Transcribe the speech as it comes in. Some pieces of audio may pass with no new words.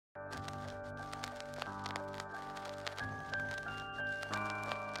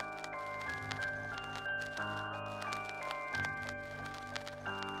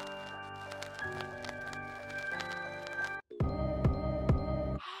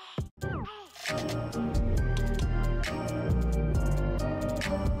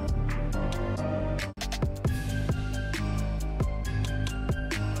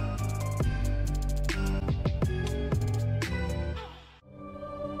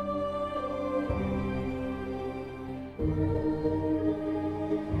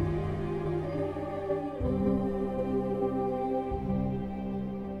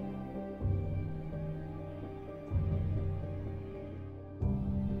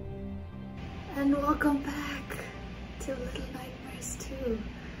And welcome back to Little Nightmares 2.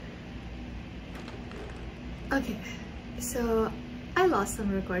 Okay, so I lost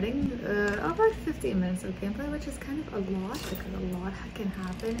some recording, about 15 minutes of gameplay, which is kind of a lot because a lot can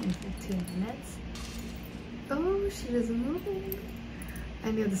happen in 15 minutes. Oh, she is moving. I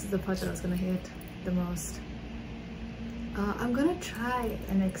knew this is the part that I was gonna hate the most. I'm gonna try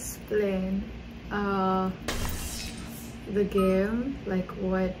and explain the game, like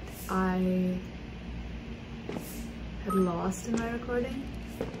what I had lost in my recording.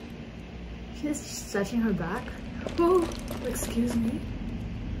 She's stretching her back. Oh, excuse me.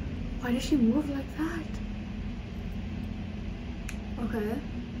 Why did she move like that? Okay.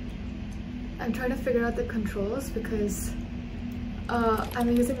 I'm trying to figure out the controls because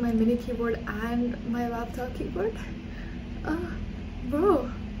I'm using my mini keyboard and my laptop keyboard. Bro.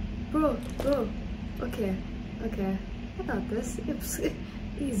 Okay. I got this. It's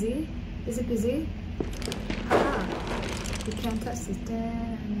easy. Is it busy? Ah, you can't touch this.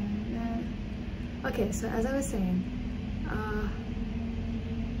 Okay, so as I was saying,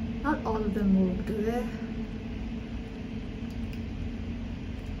 not all of them move, do they?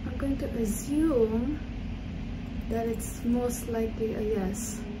 I'm going to assume that it's most likely a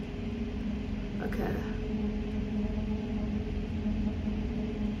yes. Okay.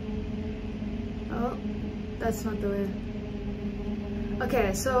 Oh, that's not the way.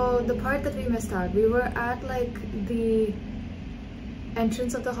 Okay, so the part that we missed out, we were at like the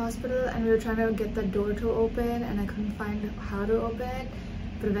entrance of the hospital and we were trying to get the door to open and I couldn't find how to open it,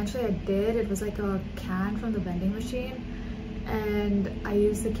 but eventually I did. It was like a can from the vending machine and I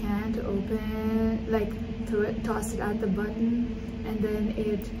used the can to open, like threw it, tossed it at the button, and then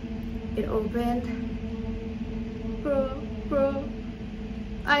it opened. Bro,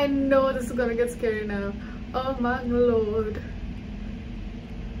 I know this is gonna get scary now. Oh my lord.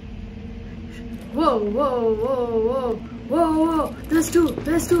 Whoa, there's two,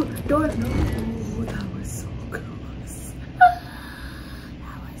 door. No, that was so close.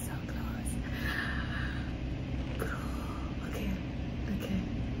 That was so close. Bro,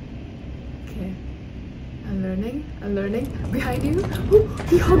 okay. I'm learning. Behind you. Ooh,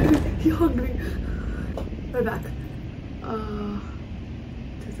 he hugged me. We're back.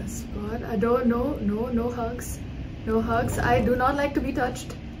 To the spot. I don't know, no hugs. I do not like to be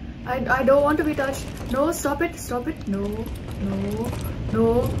touched. I don't want to be touched. No, stop it. No. Oh,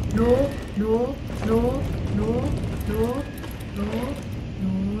 no. Bro.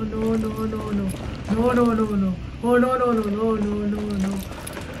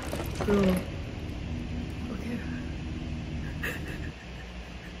 Okay.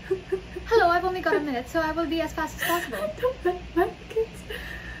 Hello, I've only got a minute, so I will be as fast as possible.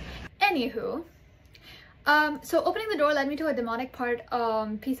 Anywho. So opening the door led me to a demonic part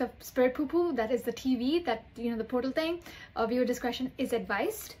piece of spirit poo-poo, that is the TV, that, you know, the portal thing. Viewer discretion is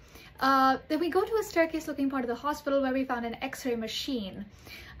advised. Then we go to a staircase looking part of the hospital where we found an x-ray machine.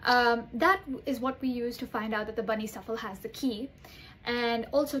 That is what we use to find out that the bunny Stuffle has the key, and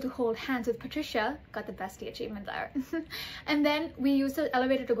also to hold hands with Patricia. Got the bestie achievement there. And then we used the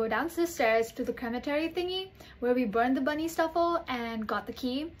elevator to go down the stairs to the crematory thingy where we burned the bunny Stuffle and got the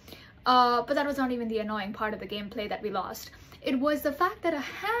key. But that was not even the annoying part of the gameplay that we lost. It was the fact that a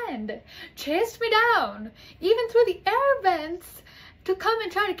hand chased me down, even through the air vents, to come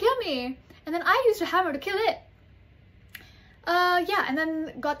and try to kill me. And then I used a hammer to kill it. Yeah, and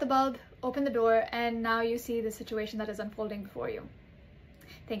then got the bulb, opened the door, and now you see the situation that is unfolding before you.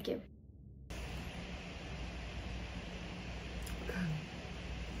 Thank you.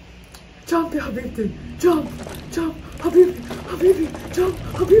 Jump, ya Habibi! Jump, Habibi! Jump,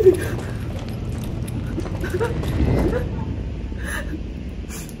 Habibi!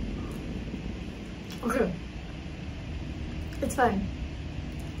 Okay. It's fine.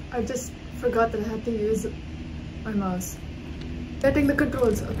 I just forgot that I had to use my mouse. Getting the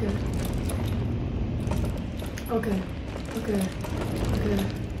controls. Okay.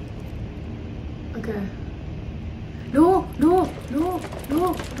 No.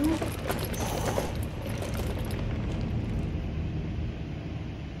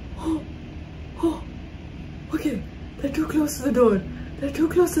 Oh, okay. They're too close to the door.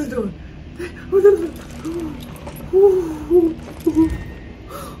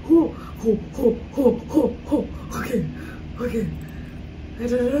 Okay, okay. I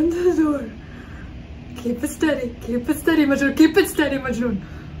just run to the door. Keep it steady, Majnun. Keep it steady, Majnun.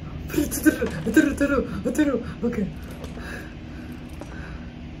 Okay.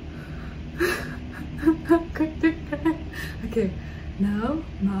 Okay, now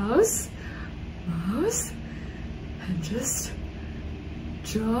mouse, and just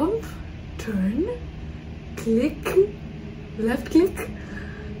jump, turn, click, left click,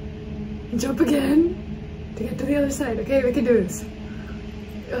 jump again to get to the other side. Okay, we can do this.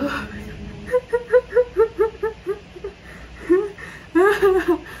 Oh.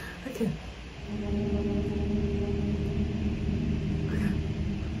 Okay.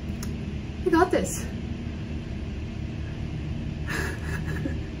 We got this.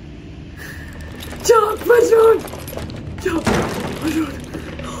 Jump, Majnun! Jump, Majnun!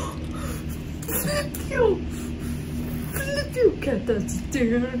 Flip you! Get that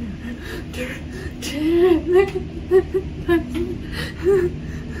turn.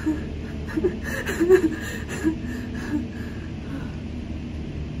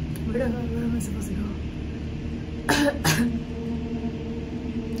 Where am I supposed to go?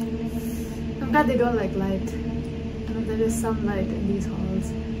 I'm glad they don't like light. And if there is some light in these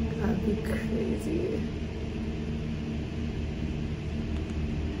halls, that would be crazy.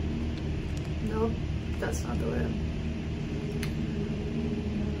 Nope, that's not the way.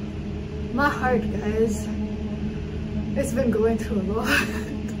 My heart, guys, it's been going through a lot.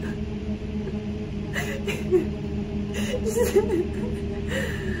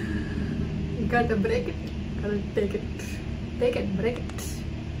 You gotta break it, gotta take it, break it.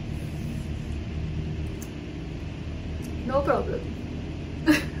 No problem.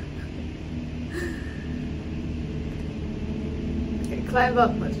 Okay, climb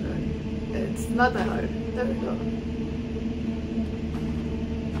up, Majnun. It's not that hard. There we go.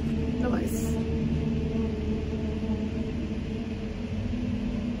 Nice.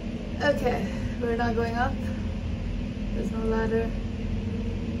 Okay, we're not going up. There's no ladder.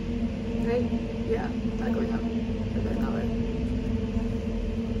 Right? Yeah, not going up. We're going that way.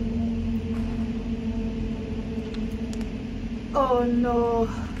 Oh no.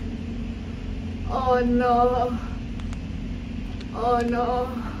 Oh no. Oh no.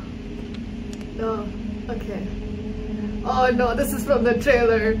 No. Okay. Oh no, this is from the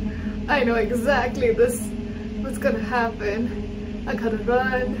trailer. I know exactly what's gonna happen. I gotta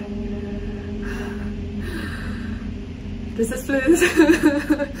run. Resist, please.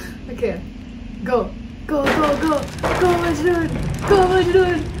 Okay. Go. Go, go, go. Go, Majnun. Go,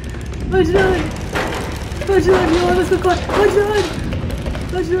 Majnun. Majnun. Majnun, you almost got caught. Majnun.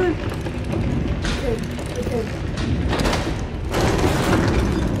 Majnun. Okay, okay.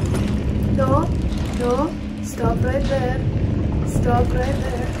 No, no. Stop right there. Stop right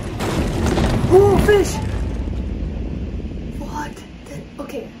there. Oh, fish! What?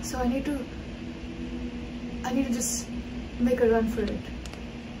 Okay, so I need to just make a run for it.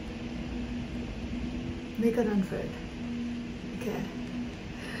 Make a run for it. Okay.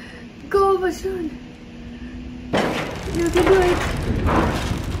 Go, Majnun! You can do it!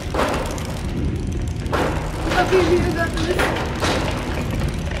 Okay, you got this.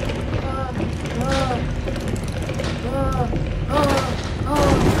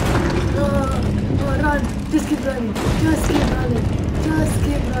 Run! Just keep running! Just keep running! Just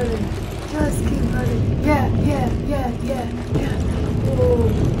keep running! Just keep running! Yeah!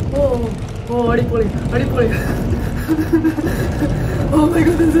 Oh, Adipoli! Oh my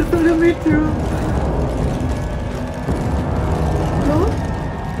god, this is in front of me too! No?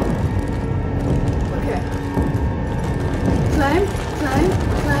 Okay. Climb!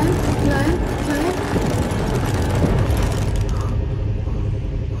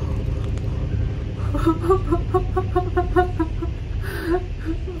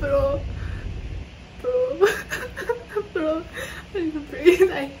 Bro, I need to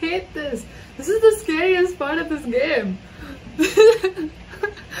breathe. I hate this. This is the scariest part of this game.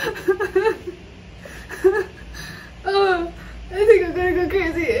 Oh, I think I'm gonna go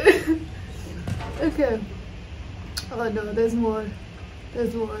crazy. Okay. Oh no, there's more.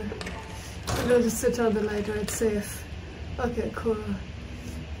 There's more. I'm gonna just switch on the light where it's safe. Okay, cool.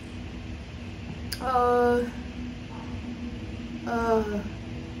 How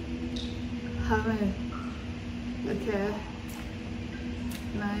many? Okay.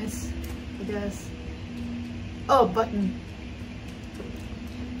 Nice, I guess. Oh, button.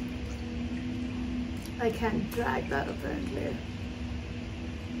 I can't drag that apparently.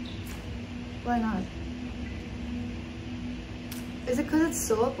 Why not? Is it because it's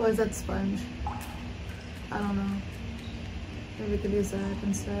soap or is that sponge? I don't know. Maybe we could use that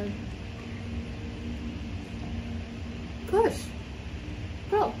instead. Push.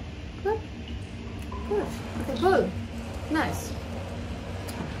 Pull. Pull. Push. Okay, pull. Nice.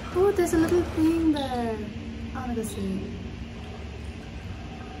 Oh, there's a little thing there. I want to go see.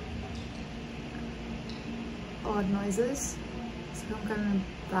 Odd noises. Some kind of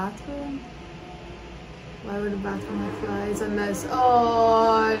bathroom. Why would a bathroom have flies unless...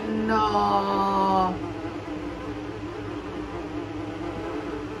 Oh no!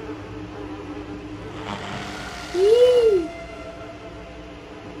 Eee!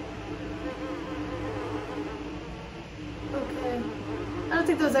 Okay. I don't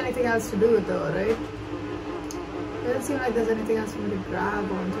think there's anything else to do though, right? It doesn't seem like there's anything else for me to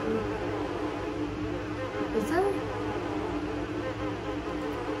grab onto. Is there?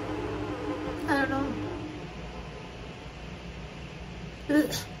 I don't know.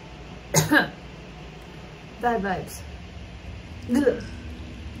 Bad vibes.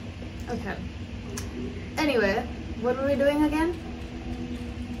 Okay. Anyway, what were we doing again?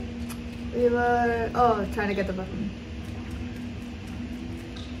 We were trying to get the button.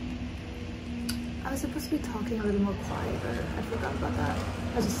 I was supposed to be talking a little more quieter. I forgot about that.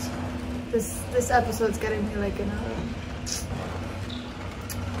 I just this episode's getting me like in a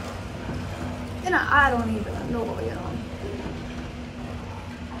I don't even know, you know.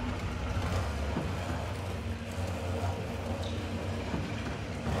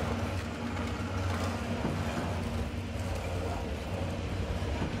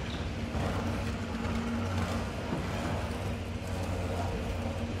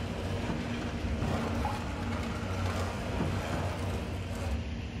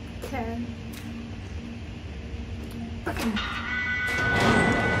 Okay.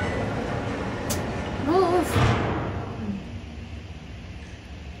 Move.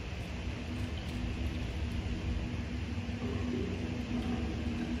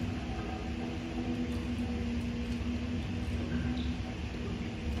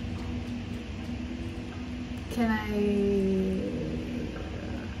 Can I...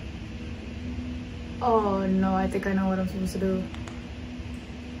 Oh no, I think I know what I'm supposed to do.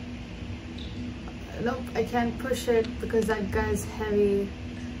 Nope, I can't push it because that guy's heavy,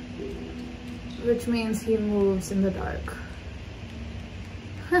 which means he moves in the dark.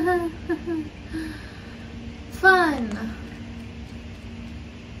 Fun!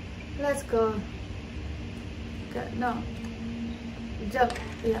 Let's go. Okay, no. Jump,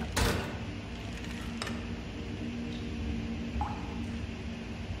 yeah.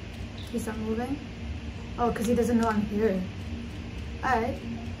 He's not moving? Oh, because he doesn't know I'm here. Alright.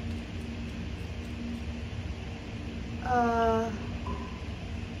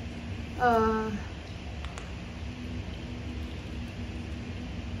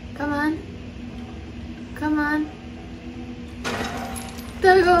 Come on. Come on.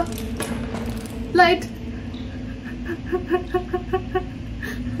 There we go. Light.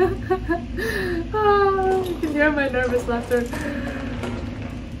 Oh, you can hear my nervous laughter.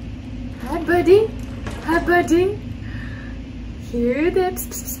 Hi, buddy. Hi, buddy. Hear that?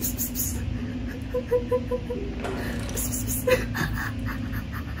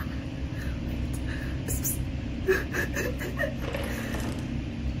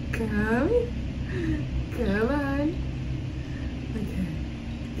 Come on. Okay.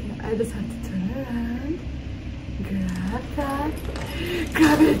 I just have to turn around. Grab that.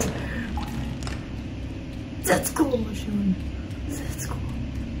 Grab it. That's cool, Sean. That's cool.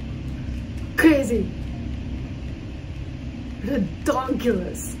 Crazy.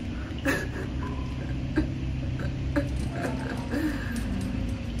 Redonkulous.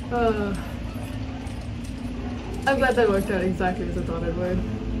 I'm glad that worked out exactly as I thought it would.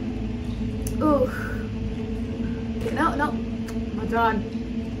 Ooh. Okay, no. Majan.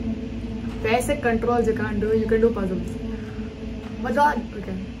 Basic controls you can't do. You can do puzzles. Majan.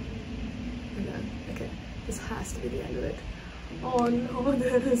 Okay. Okay. This has to be the end of it. Oh no,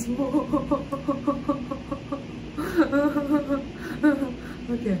 there is more.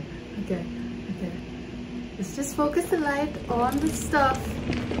 Okay. Let's just focus the light on the stuff,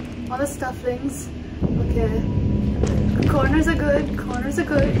 on the stufflings. Okay. Corners are good. Corners are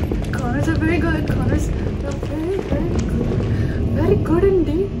good. Corners are very good. Corners are very good. Very good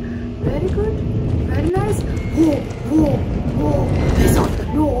indeed. Very good. Very nice. Whoa. He's off.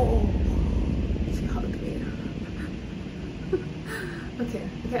 No. She hugged me. Okay.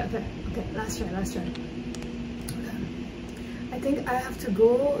 Last try. Okay. I think I have to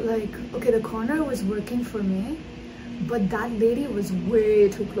go like, okay, the corner was working for me, but that lady was way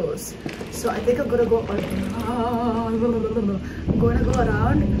too close. So I think I'm gonna go around. I'm gonna go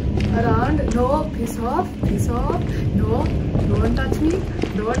around. No, piss off. No, don't touch me,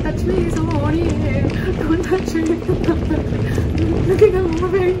 Somoni. Don't touch me. Look at I'm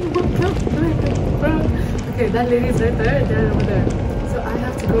moving. Okay, that lady's right there, they're over there. So I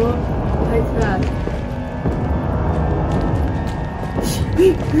have to go like that.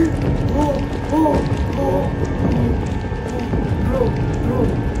 Bro.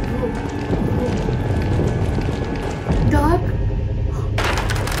 Duck.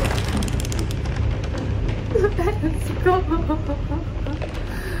 Let's go.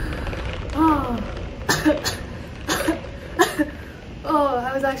 Oh,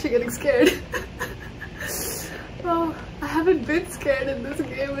 I was actually getting scared. Oh, I haven't been scared in this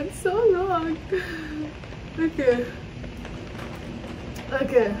game in so long. Okay.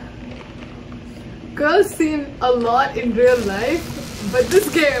 Girls seem a lot in real life, but this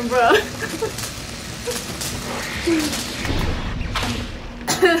game, bro.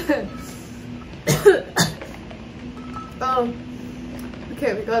 Oh,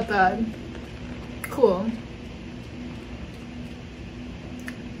 okay, we got that. Cool.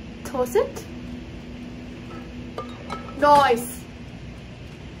 Toss it. Nice.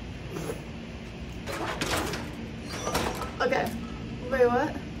 Okay. Wait,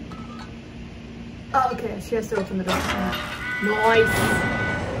 what? Oh, okay. She has to open the door. Nice.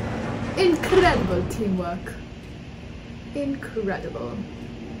 Incredible teamwork. Incredible.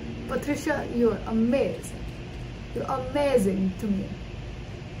 Patricia, you're amazing. You're amazing to me.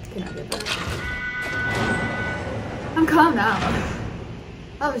 Can I get that? I'm calm now.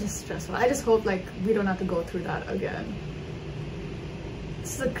 That was just stressful. I just hope like we don't have to go through that again.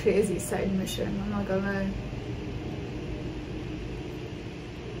 This is a crazy side mission, I'm not gonna lie.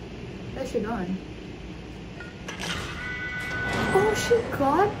 Where's she going? Oh, she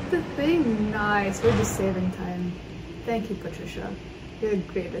got the thing. Nice. We're just saving time. Thank you, Patricia. You're the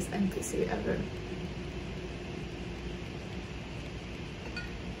greatest NPC ever.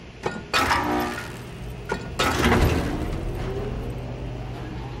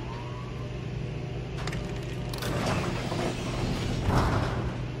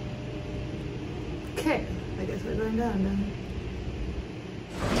 Okay, I guess we're going down then.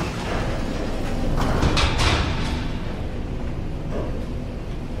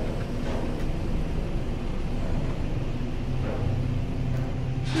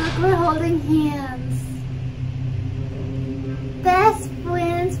 Look, we're holding hands. Best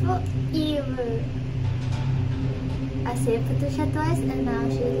friends forever. I saved Patricia twice and now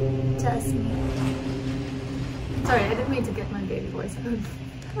she trusts me. Sorry, I didn't mean to get my baby voice out.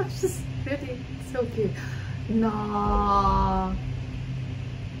 That was just really so cute. Nah.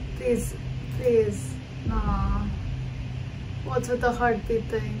 Please, please. Nah. What's with the heartbeat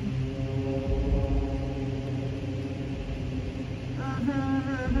thing?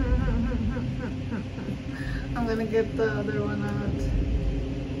 I'm gonna get the other one out.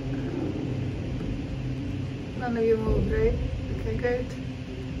 None of you moved, right? Okay, great.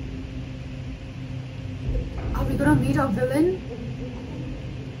 Are we gonna meet our villain?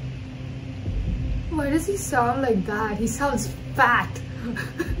 Why does he sound like that? He sounds fat.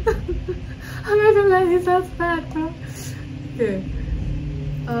 I'm not gonna lie, he sounds fat, huh? Okay.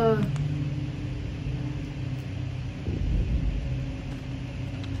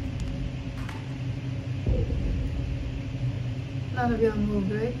 None of y'all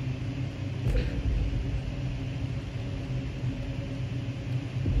moved, right?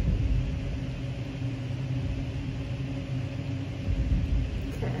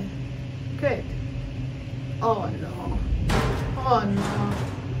 Okay. Great. Oh no. Oh no.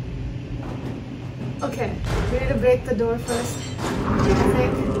 Okay, we need to break the door first. I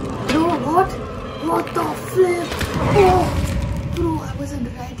think. No, what? What the flip? Oh! Bro, I wasn't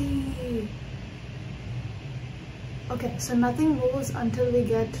ready. Okay, so nothing moves until we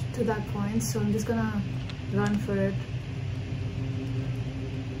get to that point, so I'm just gonna run for it.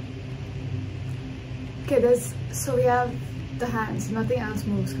 Okay, so we have the hands, nothing else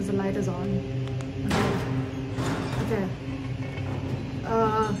moves because the light is on. Okay.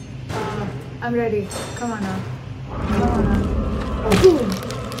 I'm ready. Come on now. Boom!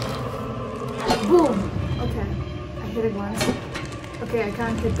 Boom! Okay, I hit it once. Okay, I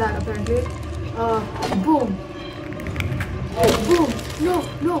can't hit that apparently. Boom! Boom!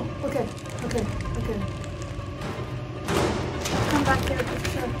 No! Okay. Come back here,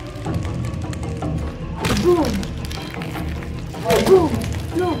 Patricia. Boom! Boom!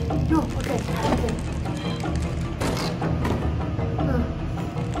 No! Okay.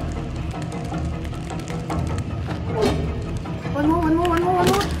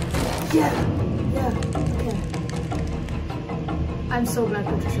 Yeah, okay. I'm so glad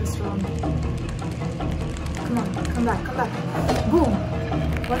Patricia's strong. Come on, come back. Boom.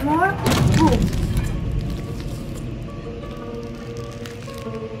 One more. Boom.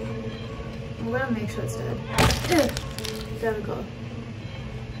 I'm gonna make sure it's dead. There we go.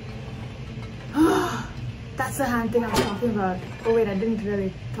 That's the hand thing I was talking about. Oh wait, I didn't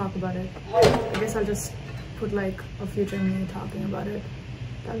really talk about it. I guess I'll just put like a future me talking about it.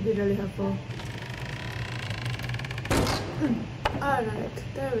 That would be really helpful. Alright,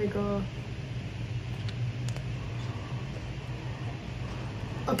 there we go.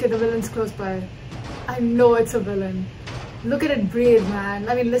 Okay, the villain's close by. I know it's a villain. Look at it breathe, man.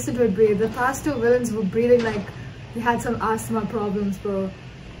 I mean, listen to it breathe. The past two villains were breathing like they had some asthma problems, bro.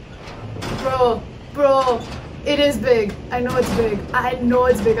 Bro, it is big. I know it's big.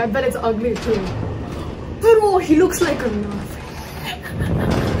 I bet it's ugly too. Bro, he looks like a nerf.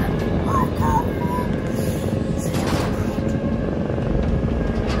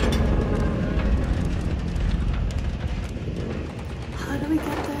 How do we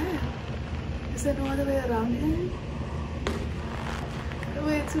get there? Is there no other way around here?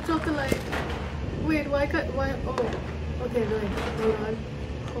 Wait, switch off the light. Wait, why? Oh, okay, wait.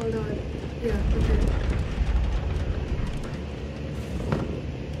 Hold on. Yeah, okay.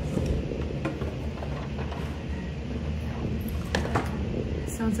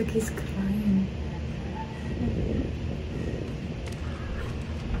 Sounds like he's crying.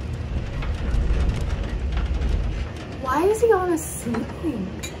 Why is he on a ceiling?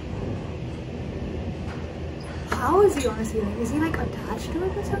 How is he on a ceiling? Is he like attached to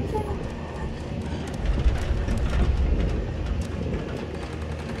it or something?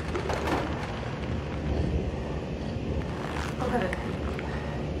 Okay.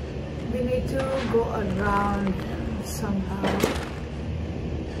 We need to go around him somehow.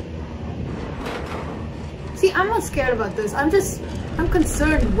 See, I'm not scared about this. I'm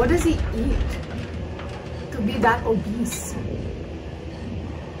concerned. What does he eat to be that obese?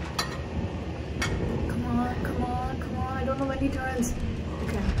 Come on. I don't know when he turns.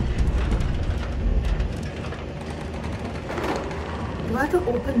 Okay. Do I have to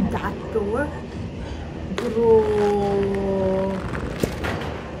open that door? Bro.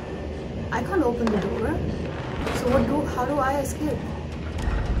 I can't open the door. So how do I escape?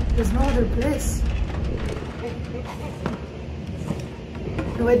 There's no other place.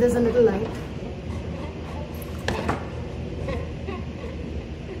 No, wait, there's a little light.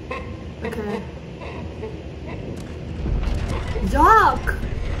 Okay. Yuck!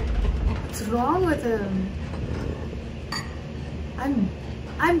 What's wrong with him?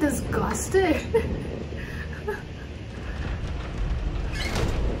 I'm disgusted.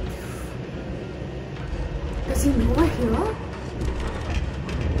 Does he know we're here?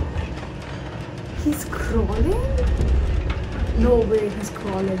 He's crawling? No way, he's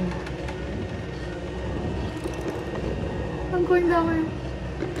crawling. I'm going that way.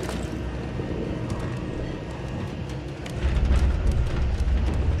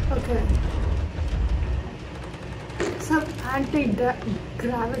 Okay. Some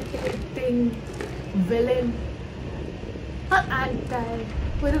anti-gravitating villain. Not anti.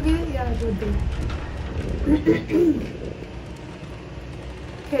 Would it be? Yeah, it would be.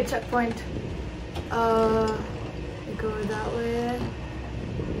 Okay, checkpoint. We go that way.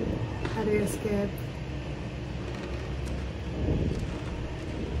 How do you escape?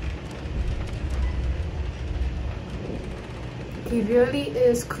 He really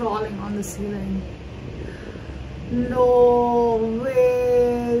is crawling on the ceiling. No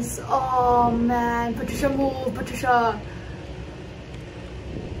ways. Oh man. Patricia, move. Patricia.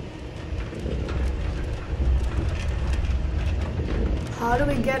 How do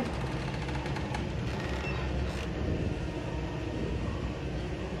we get...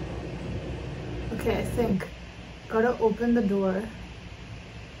 Okay, I think. Gotta open the door.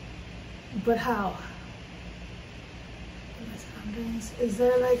 But how? Is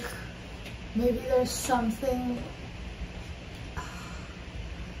there like... Maybe there's something...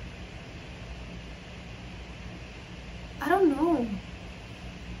 I don't know.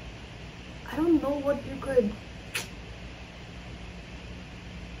 I don't know what you could...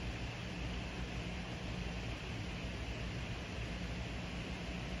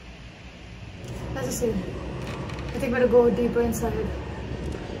 Let's just see. I think we're gonna go deeper inside.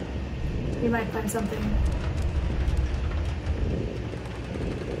 We might find something.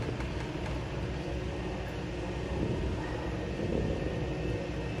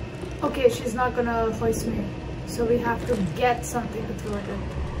 Okay, she's not gonna hoist me. So we have to get something to throw at it.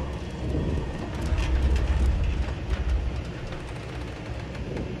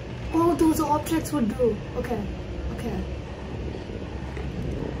 Oh, those objects would do. Okay, okay.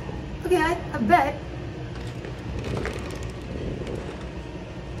 Okay, I bet.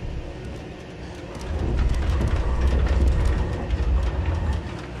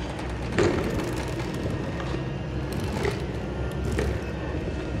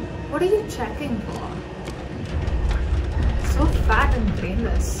 What are you checking for? So fat and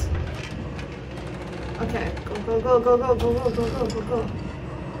brainless. Okay, go, go, go, go, go, go, go, go, go, go, go.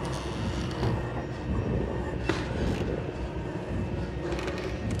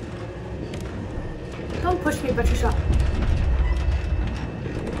 Don't push me, Patricia.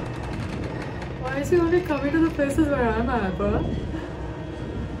 Why is he only coming to the places where I'm at, bro?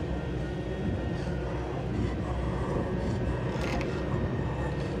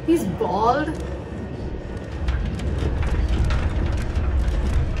 He's bald.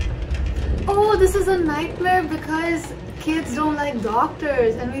 Oh, this is a nightmare because kids don't like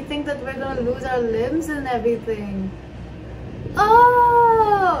doctors and we think that we're gonna lose our limbs and everything.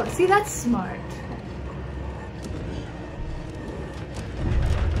 Oh, see, that's smart.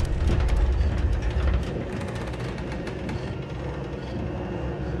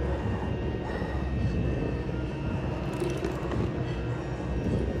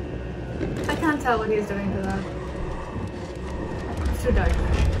 I can't tell what he's doing to that. It's too dark.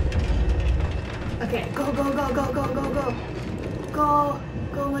 Okay, go, go, go, go, go, go, go. Go,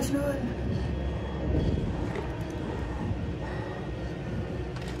 go, Majnoon.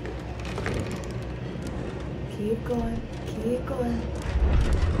 Keep going, keep going.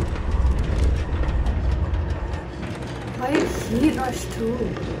 Why did he rush too?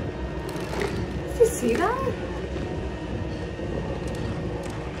 Did you see that?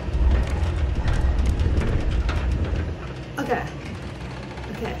 Okay.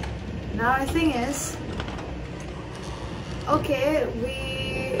 Okay. Now our thing is, okay,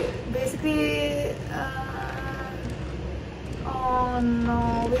 we basically, oh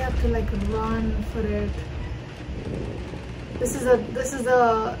no, we have to like run for it. This is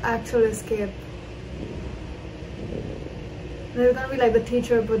the actual escape. There's gonna be like the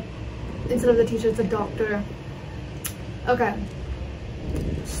teacher, but instead of the teacher, it's a doctor. Okay.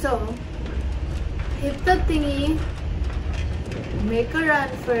 So, hit the thingy, make a run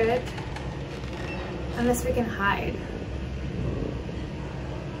for it, unless we can hide.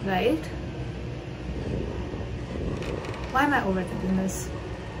 Right? Why am I overthinking this?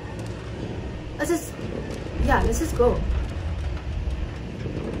 Let's just go.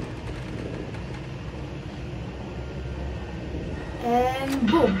 And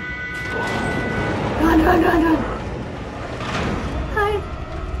boom. Run, run, run, run. Hide.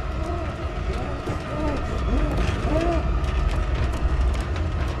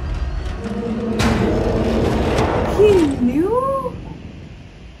 He knew?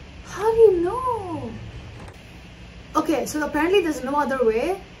 How do you know? Okay, so apparently there's no other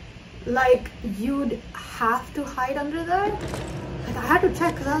way. Like, you'd have to hide under there. Like, I had to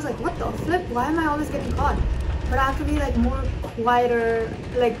check because I was like, what the flip? Why am I always getting caught? But I have to be like more quieter,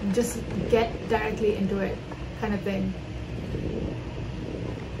 like just get directly into it kind of thing.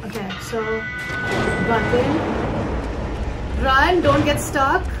 Okay, so button, run, don't get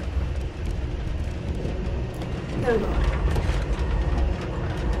stuck. There we go.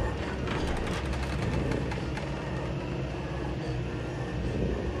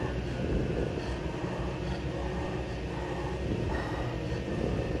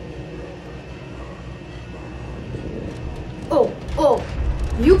 Oh,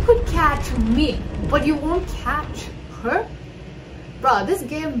 you could catch me, but you won't catch her? Bro, this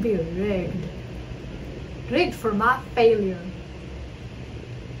game be rigged. Rigged for my failure.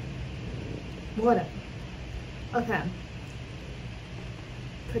 Whatever. Okay.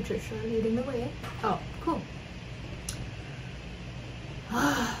 Patricia leading the way. Oh, cool.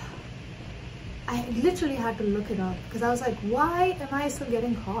 I literally had to look it up because I was like, why am I still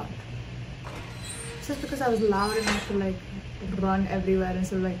getting caught? Just because I was loud enough to like run everywhere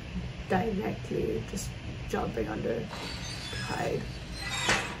instead of like directly just jumping under to hide.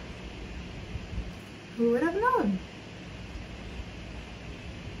 Who would have known?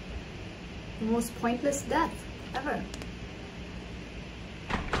 The most pointless death ever.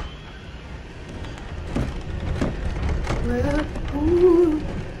 Well, ooh,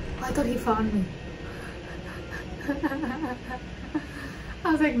 I thought he found me.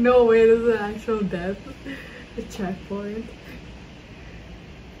 I was like, no way, this is an actual death. A checkpoint.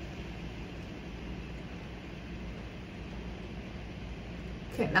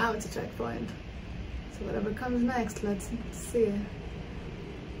 Okay, now it's a checkpoint. So whatever comes next, let's see.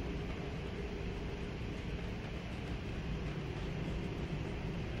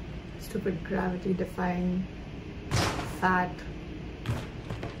 stupid gravity-defying fat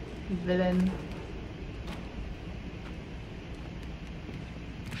villain.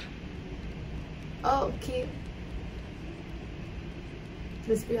 Oh, key.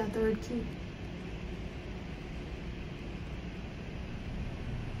 This be our third key.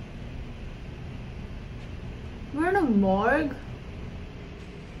 We're in a morgue?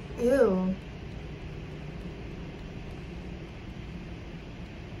 Ew.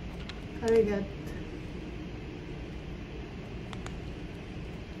 How do we get...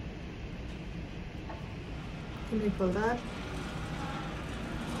 Can we pull that?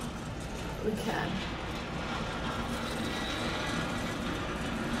 We can.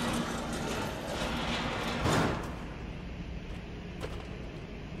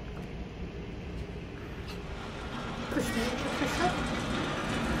 Push me, push up.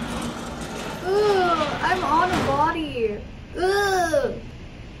 Ugh, I'm on a body. Ugh.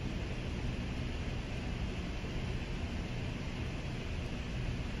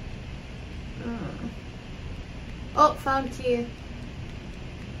 Oh, found key.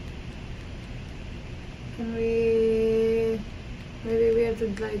 Can we... Maybe we have to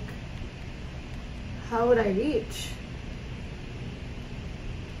like... How would I reach?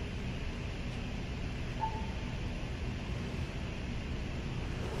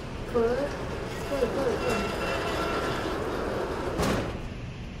 Pull it. Pull it, pull it, pull it.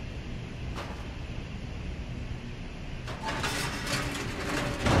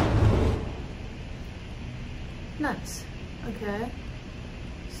 Nuts. Okay.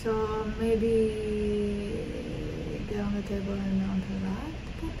 So maybe get on the table and onto that.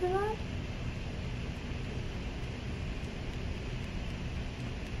 Get to that.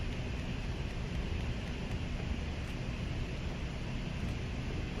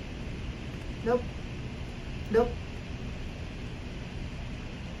 Nope. Nope.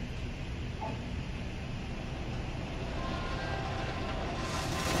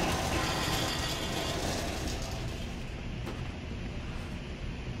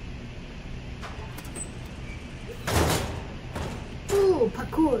 Ooh,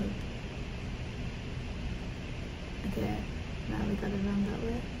 parkour. Okay, now we gotta run that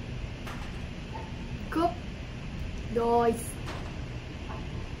way. Go. Nice.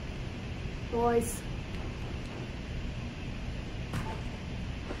 Boys.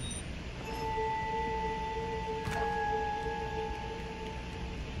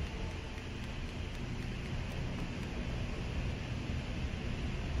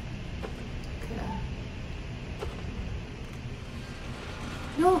 Okay.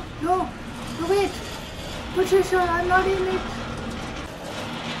 No, no, no, wait. Patricia, I'm not in it.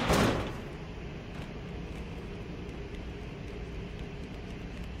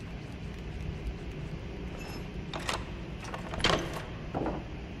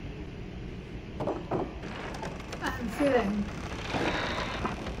 Feeling.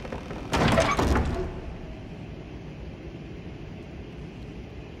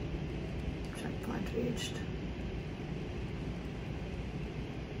 Checkpoint reached.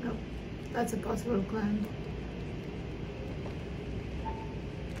 Nope, that's a possible climb.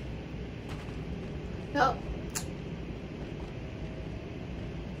 No.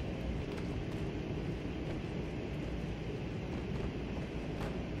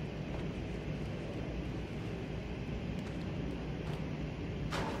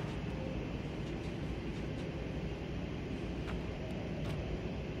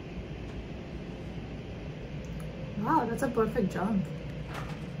 Wow, that's a perfect jump.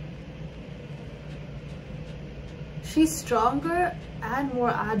 She's stronger and more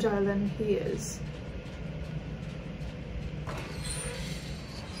agile than he is.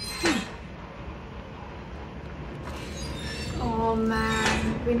 Oh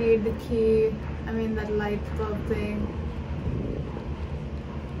man, we need the key. I mean that light bulb thing.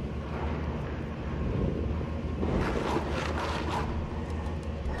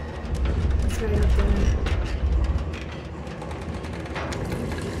 It's right up there.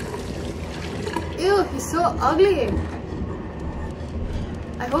 Ew, he's so ugly.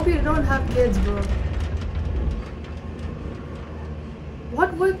 I hope you don't have kids, bro.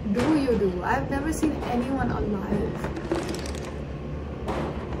 What work do you do? I've never seen anyone alive.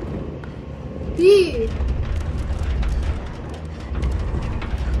 Eee.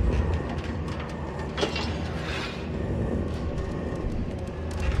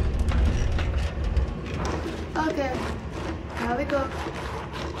 Okay, here we go.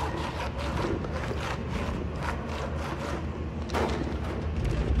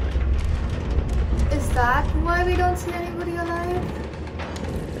 Is that why we don't see anybody alive?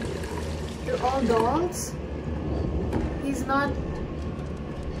 They're all dolls? He's not...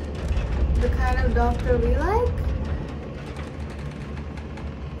 The kind of doctor we like?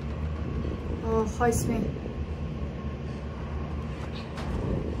 Oh, hoist me.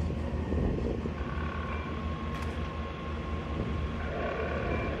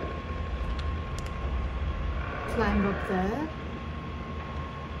 Climb up there.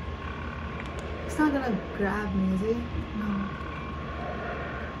 It's not gonna grab me, is he? No.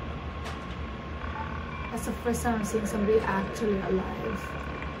 That's the first time I'm seeing somebody actually alive.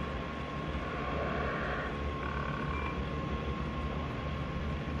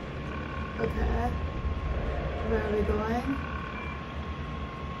 Okay. Where are we going?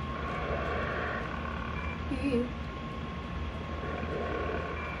 Here.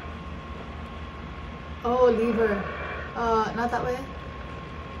 Oh, lever. Not that way.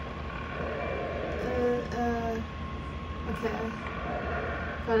 Okay.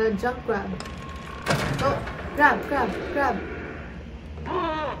 Gotta jump grab. Oh, grab.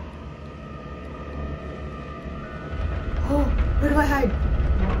 Oh, where do I hide?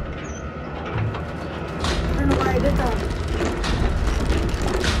 I don't know why I did that.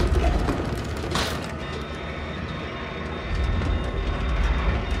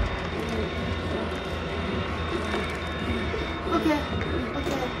 Okay.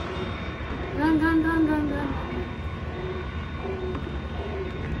 Run.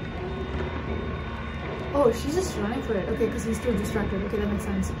 Oh, she's just running for it. Okay, because he's too distracted. Okay, that makes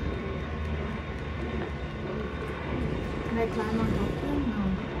sense. Can I climb on top of him?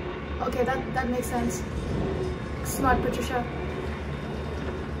 No. Okay, that makes sense. Smart, Patricia.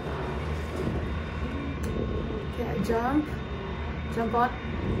 Okay, I jump on.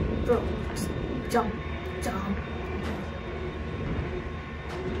 Bro, jump.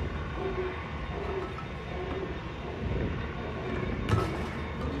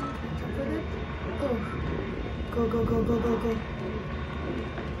 Go.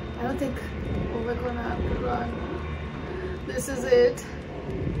 I don't think we're gonna have to run. This is it.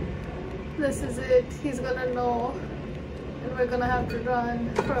 He's gonna know. And we're gonna have to run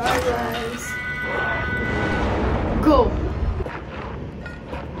for our lives. Go!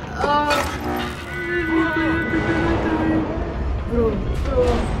 Bro. No.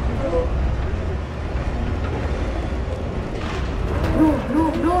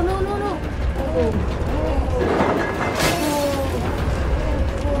 Oh.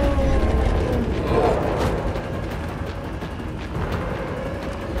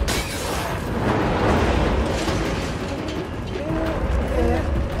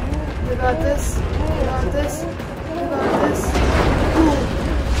 We got this. Ooh.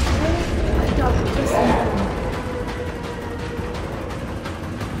 I dropped just in time.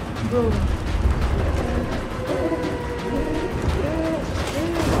 Bro.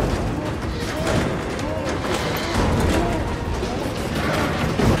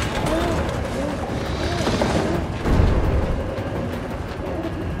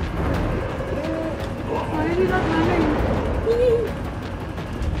 Why are you not running?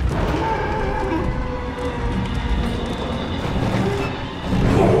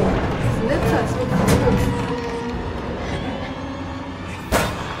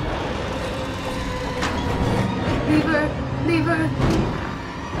 Lever.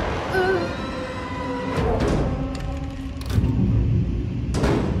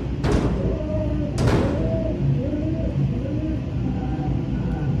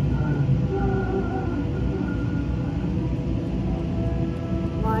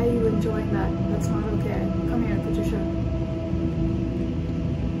 Why are you enjoying that? That's not okay. Come here, Patricia.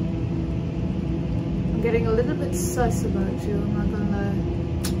 I'm getting a little bit sus about you. I'm not gonna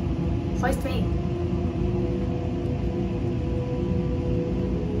hoist me.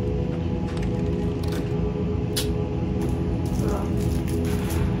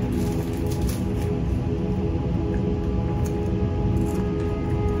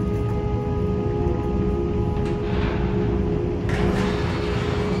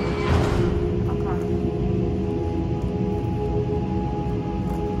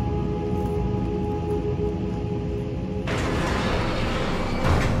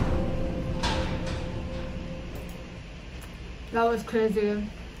 That was crazy. I'm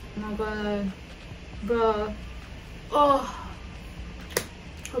not gonna, bro. Oh,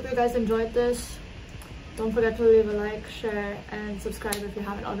 hope you guys enjoyed this. Don't forget to leave a like, share, and subscribe if you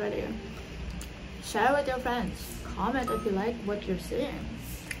haven't already. Share with your friends. Comment if you like what you're seeing.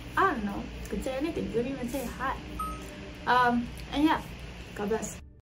 I don't know. You can say anything. You can even say hi. And yeah, God bless.